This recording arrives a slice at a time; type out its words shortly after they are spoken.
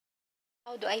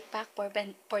How do I pack for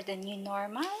the new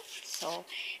normal? So,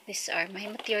 these are my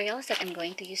materials that I'm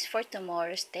going to use for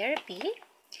tomorrow's therapy.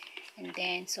 And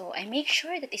then, so I make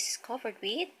sure that it's covered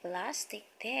with plastic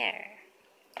there,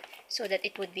 so that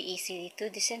it would be easy to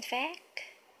disinfect.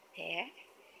 There.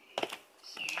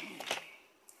 Yeah.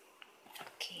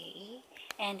 Okay.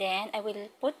 And then, I will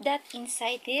put that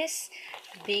inside this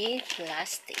big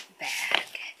plastic bag,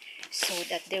 so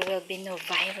that there will be no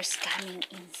virus coming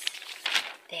in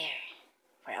there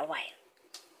for a while.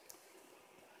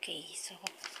 Okay, so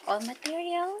all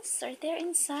materials are there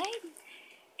inside,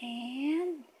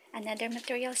 and another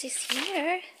materials is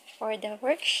here for the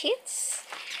worksheets.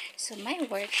 So my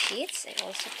worksheets, I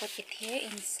also put it here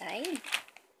inside.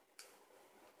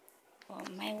 Oh,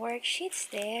 my worksheets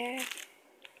there,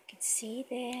 you can see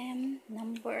them,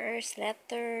 numbers,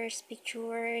 letters,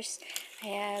 pictures. I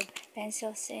have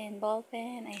pencils and ball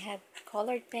pen, I have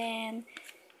colored pen,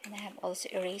 and I have also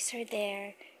eraser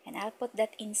there, and I'll put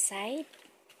that inside.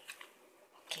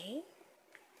 Okay,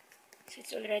 so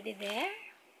it's already there.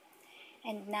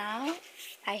 And now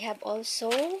I have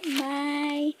also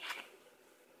my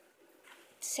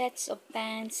sets of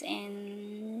pants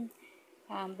and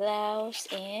blouse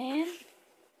and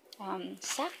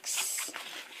socks,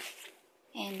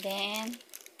 and then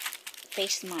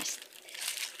face mask.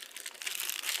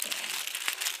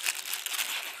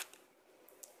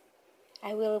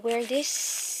 I will wear this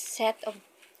set of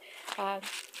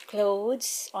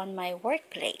clothes on my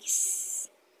workplace.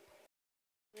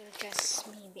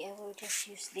 Maybe I will just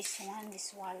use this one,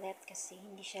 this wallet, kasi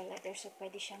hindi siya leather, so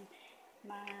pwede siyang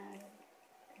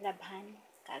malabhan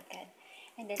kaagad.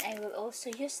 And then I will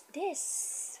also use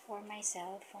this for my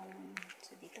cellphone.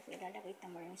 So dito ko ilalagay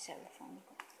tamo yung cellphone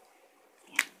ko.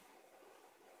 Yan.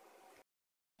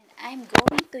 And I'm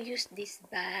going to use this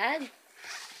bag,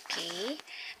 okay,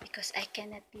 because I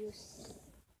cannot use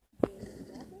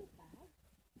the other bag,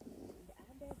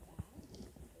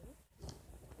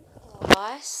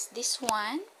 because this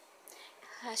one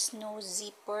has no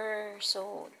zipper,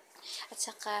 so at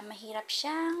saka mahirap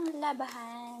siyang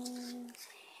labahan.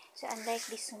 So unlike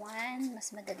this one,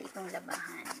 mas madali itong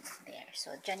labahan there.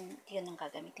 So dyan, yun ang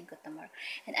gagamitin ko tomorrow.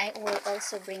 And I will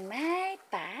also bring my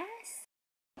pass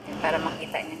para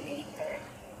makita niyo later.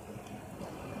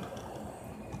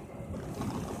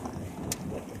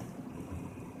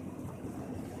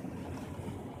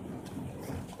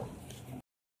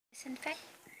 Disinfect.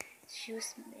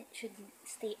 Shoes should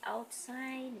stay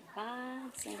outside,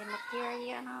 bags, and the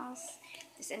materials.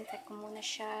 Disinfect ko muna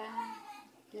siya.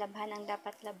 Labhan ang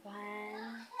dapat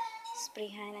labhan.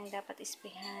 Sprayhan ang dapat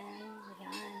isprayhan.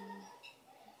 Yan.